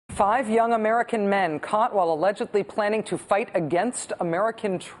5 young American men caught while allegedly planning to fight against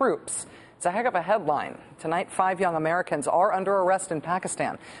American troops. It's a heck of a headline. Tonight, 5 young Americans are under arrest in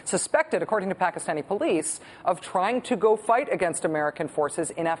Pakistan, suspected, according to Pakistani police, of trying to go fight against American forces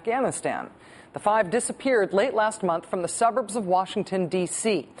in Afghanistan. The 5 disappeared late last month from the suburbs of Washington,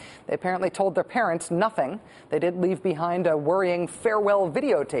 D.C. They apparently told their parents nothing. They did leave behind a worrying farewell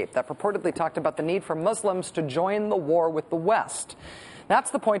videotape that purportedly talked about the need for Muslims to join the war with the West.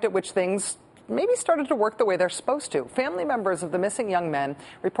 That's the point at which things maybe started to work the way they're supposed to. Family members of the missing young men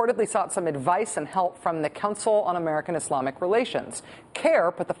reportedly sought some advice and help from the Council on American Islamic Relations.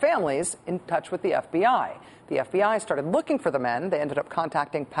 CARE put the families in touch with the FBI. The FBI started looking for the men. They ended up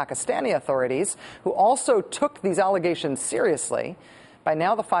contacting Pakistani authorities, who also took these allegations seriously. By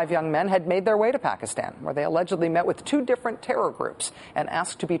now, the 5 young men had made their way to Pakistan, where they allegedly met with 2 different terror groups and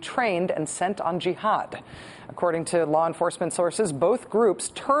asked to be trained and sent on jihad. According to law enforcement sources, both groups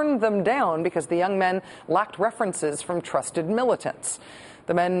turned them down because the young men lacked references from trusted militants.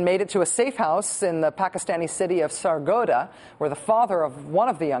 The men made it to a safe house in the Pakistani city of Sargodha, where the father of one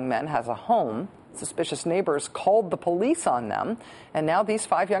of the young men has a home. Suspicious neighbors called the police on them, and now these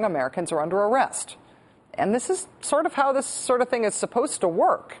 5 young Americans are under arrest. And this is sort of how this sort of thing is supposed to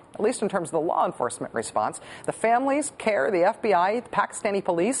work, at least in terms of the law enforcement response. The families, CARE, the FBI, the Pakistani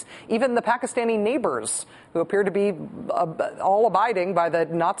police, even the Pakistani neighbors, who appear to be all abiding by the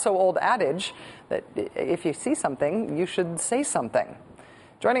not-so-old adage that if you see something, you should say something.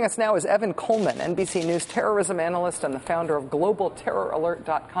 Joining us now is Evan Coleman, NBC News terrorism analyst and the founder of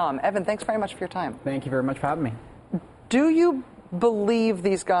GlobalTerrorAlert.com. Evan, thanks very much for your time. Thank you very much for having me. Do you believe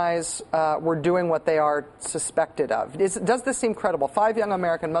these guys were doing what they are suspected of? Does this seem credible? 5 young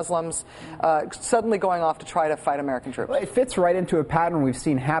American Muslims suddenly going off to try to fight American troops? Well, it fits right into a pattern we've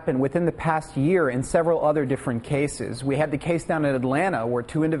seen happen within the past year in several other different cases. We had the case down in Atlanta where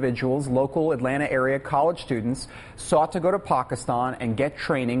 2 individuals, local Atlanta area college students, sought to go to Pakistan and get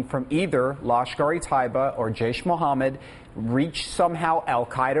training from either Lashkar-e-Taiba or Jaish-Mohammed, reach somehow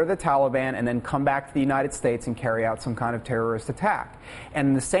Al-Qaeda or the Taliban, and then come back to the United States and carry out some kind of terrorist attack. And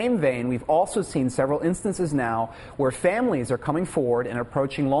in the same vein, we've also seen several instances now where families are coming forward and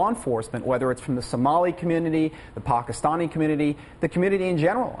approaching law enforcement, whether it's from the Somali community, the Pakistani community, the community in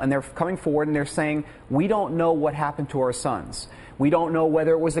general, and they're coming forward and they're saying, we don't know what happened to our sons. We don't know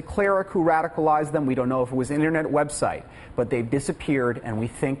whether it was a cleric who radicalized them. We don't know if it was an internet website, but they've disappeared, and we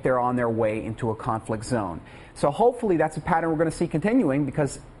think they're on their way into a conflict zone. So hopefully that's a pattern we're going to see continuing,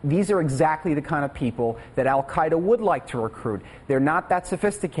 because these are exactly the kind of people that Al-Qaeda would like to recruit. They're not that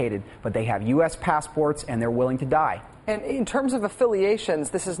sophisticated, but they have U.S. passports and they're willing to die. And in terms of affiliations,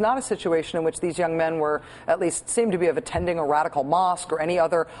 this is not a situation in which these young men were, at least seem to be, of attending a radical mosque or any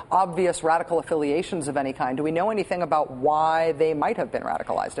other obvious radical affiliations of any kind. Do we know anything about why they might have been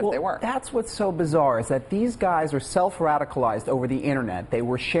radicalized if they were? That's what's so bizarre, is that these guys are self-radicalized over the internet. They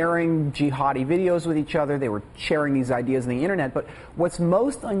were sharing jihadi videos with each other. They were sharing these ideas on the internet. But what's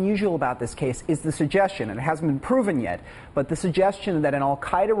most unusual about this case is the suggestion, and it hasn't been proven yet, but the suggestion that an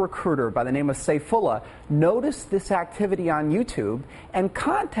Al-Qaeda recruiter by the name of Saifullah noticed this activity on YouTube and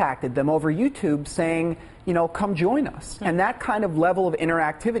contacted them over YouTube saying, you know, come join us. And that kind of level of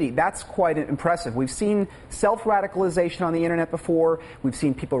interactivity, that's quite impressive. We've seen self-radicalization on the internet before. We've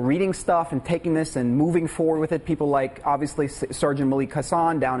seen people reading stuff and taking this and moving forward with it. People like, obviously, Sergeant Malik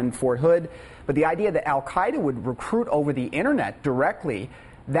Hassan down in Fort Hood. But the idea that Al-Qaeda would recruit over the internet directly,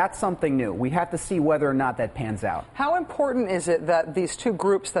 that's something new. We have to see whether or not that pans out. How important is it that these 2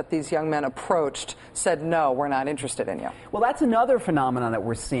 groups that these young men approached said, no, we're not interested in you? Well, that's another phenomenon that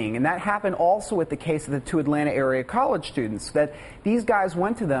we're seeing, and that happened also with the case of the 2 Atlanta area college students, that these guys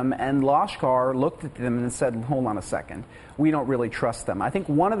went to them and Lashkar looked at them and said, hold on a second, we don't really trust them. I think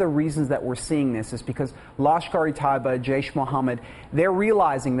one of the reasons that we're seeing this is because Lashkar-e-Taiba, Jaish-Mohammed, they're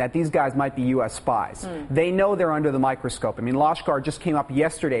realizing that these guys might be U.S. spies. They know they're under the microscope. I mean, Lashkar just came up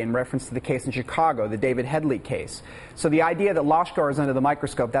yesterday in reference to the case in Chicago, the David Headley case. So the idea that Lashkar is under the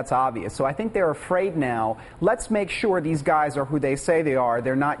microscope, that's obvious. So I think they're afraid now, let's make sure these guys are who they say they are.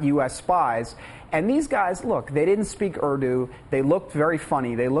 They're not U.S. spies. And these guys, look, they didn't speak Urdu. They looked very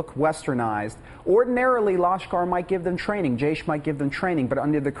funny. They looked westernized. Ordinarily, Lashkar might give them training. Jaish might give them training. But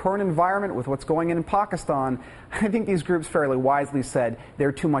under the current environment with what's going on in Pakistan, I think these groups fairly wisely said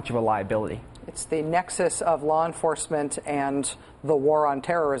they're too much of a liability. It's the nexus of law enforcement and the war on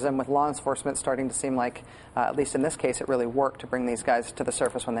terrorism, with law enforcement starting to seem like, at least in this case, it really worked to bring these guys to the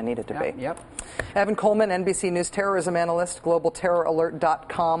surface when they needed to be. Yep. Evan Coleman, NBC News terrorism analyst,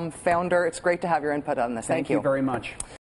 GlobalTerrorAlert.com founder. It's great to have your input on this. Thank you very much.